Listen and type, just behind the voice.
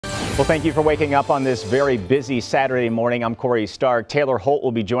Well, thank you for waking up on this very busy Saturday morning. I'm Corey Stark. Taylor Holt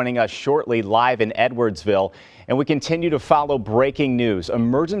will be joining us shortly live in Edwardsville. And we continue to follow breaking news.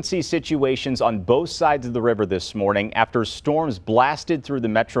 Emergency situations on both sides of the river this morning after storms blasted through the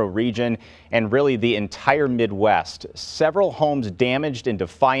metro region and really the entire Midwest. Several homes damaged in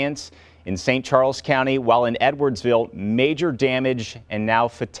Defiance in St. Charles County, while in Edwardsville, major damage and now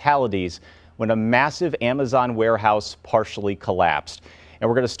fatalities when a massive Amazon warehouse partially collapsed. And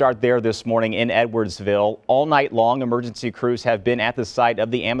we're going to start there this morning in Edwardsville. All night long, emergency crews have been at the site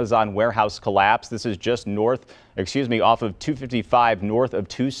of the Amazon warehouse collapse. This is just off of 255 north of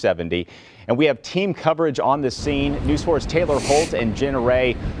 270. And we have team coverage on the scene. News 4's Taylor Holt and Jenna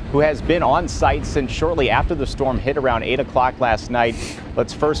Ray, who has been on site since shortly after the storm hit around 8 o'clock last night.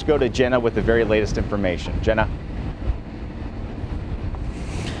 Let's first go to Jenna with the very latest information. Jenna.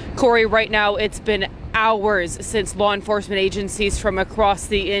 Corey, right now it's been hours since law enforcement agencies from across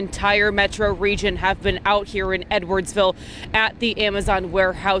the entire metro region have been out here in Edwardsville at the Amazon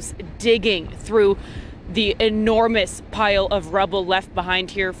warehouse digging through the enormous pile of rubble left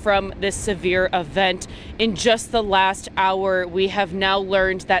behind here from this severe event. In just the last hour, we have now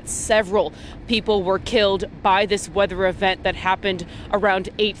learned that several people were killed by this weather event that happened around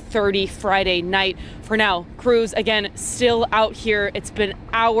 8:30 Friday night. For now, crews, again, still out here. It's been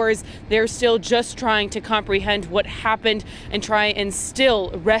hours. They're still just trying to comprehend what happened and try and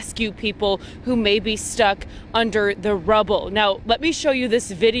still rescue people who may be stuck under the rubble. Now, let me show you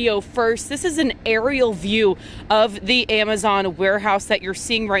this video first. This is an aerial view of the Amazon warehouse that you're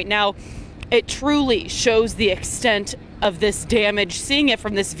seeing right now. It truly shows the extent of this damage. Seeing it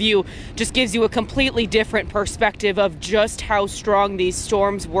from this view just gives you a completely different perspective of just how strong these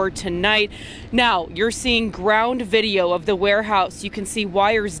storms were tonight. Now you're seeing ground video of the warehouse. You can see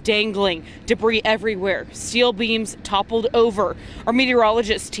wires dangling, debris everywhere, steel beams toppled over. Our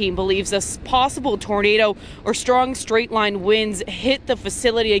meteorologist team believes a possible tornado or strong straight line winds hit the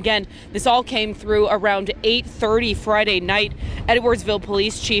facility again. This all came through around 8:30 Friday night. Edwardsville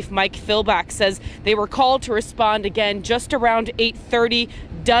Police Chief Mike Philback says they were called to respond again just around 8:30.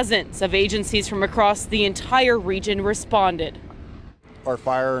 Dozens of agencies from across the entire region responded. Our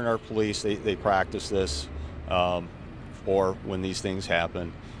fire and our police, they practice this for when these things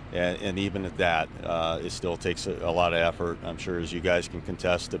happen. And even at that, it still takes a lot of effort. I'm sure, as you guys can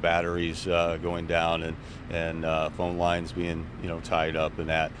contest, the batteries going down and phone lines being tied up and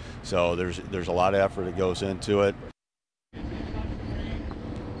that. So there's a lot of effort that goes into it.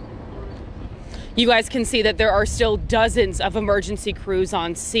 You guys can see that there are still dozens of emergency crews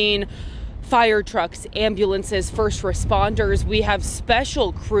on scene. Fire trucks, ambulances, first responders. We have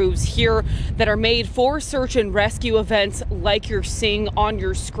special crews here that are made for search and rescue events like you're seeing on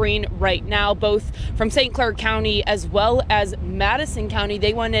your screen right now, both from St. Clair County as well as Madison County.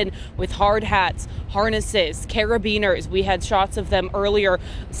 They went in with hard hats, harnesses, carabiners. We had shots of them earlier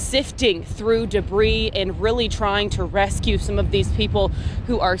sifting through debris and really trying to rescue some of these people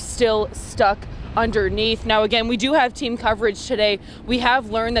who are still stuck underneath. Now, again, we do have team coverage today. We have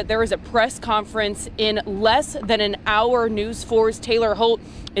learned that there is a press conference in less than an hour. News 4's Taylor Holt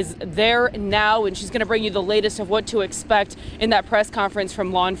is there now, and she's going to bring you the latest of what to expect in that press conference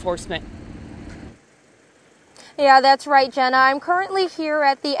from law enforcement. Yeah, that's right, Jenna. I'm currently here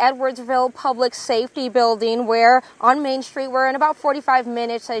at the Edwardsville Public Safety Building where on Main Street, where in about 45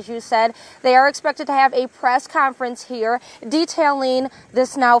 minutes, as you said, they are expected to have a press conference here detailing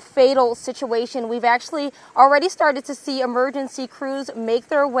this now fatal situation. We've actually already started to see emergency crews make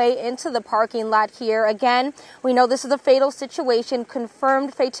their way into the parking lot here. Again, we know this is a fatal situation,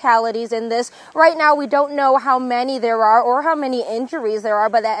 confirmed fatalities in this. Right now, we don't know how many there are or how many injuries there are,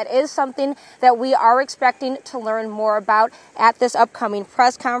 but that is something that we are expecting to learn more about at this upcoming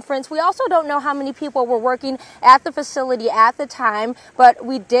press conference. We also don't know how many people were working at the facility at the time, but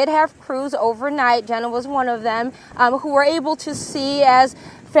we did have crews overnight, Jenna was one of them, who were able to see as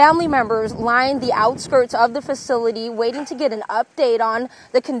family members lined the outskirts of the facility waiting to get an update on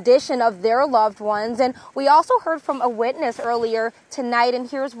the condition of their loved ones. And we also heard from a witness earlier tonight, and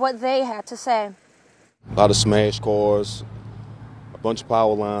here's what they had to say. A lot of smashed cars, bunch of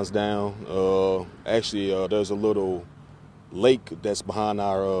power lines down. Actually, there's a little lake that's behind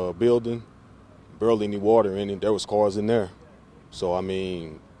our building. Barely any water in it. There was cars in there. So I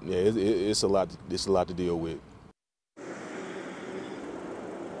mean, yeah, it's a lot. It's a lot to deal with.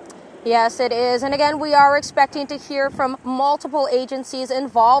 Yes, it is. And again, we are expecting to hear from multiple agencies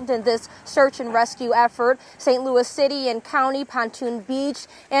involved in this search and rescue effort. St. Louis City and County, Pontoon Beach,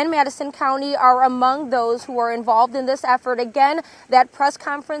 and Madison County are among those who are involved in this effort. Again, that press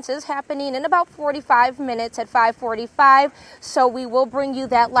conference is happening in about 45 minutes at 5:45. So we will bring you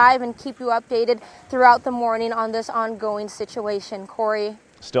that live and keep you updated throughout the morning on this ongoing situation. Corey.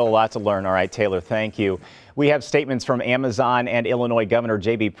 Still a lot to learn. All right, Taylor, thank you. We have statements from Amazon and Illinois Governor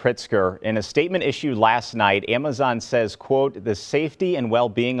J.B. Pritzker. In a statement issued last night, Amazon says, quote, "The safety and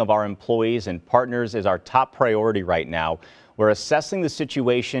well-being of our employees and partners is our top priority right now. We're assessing the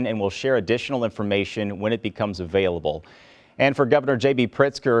situation and will share additional information when it becomes available." And for Governor J.B.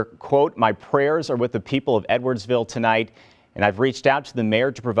 Pritzker, quote, "My prayers are with the people of Edwardsville tonight, and I've reached out to the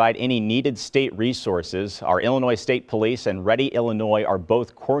mayor to provide any needed state resources. Our Illinois State Police and Ready Illinois are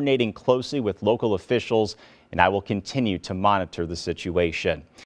both coordinating closely with local officials, and I will continue to monitor the situation."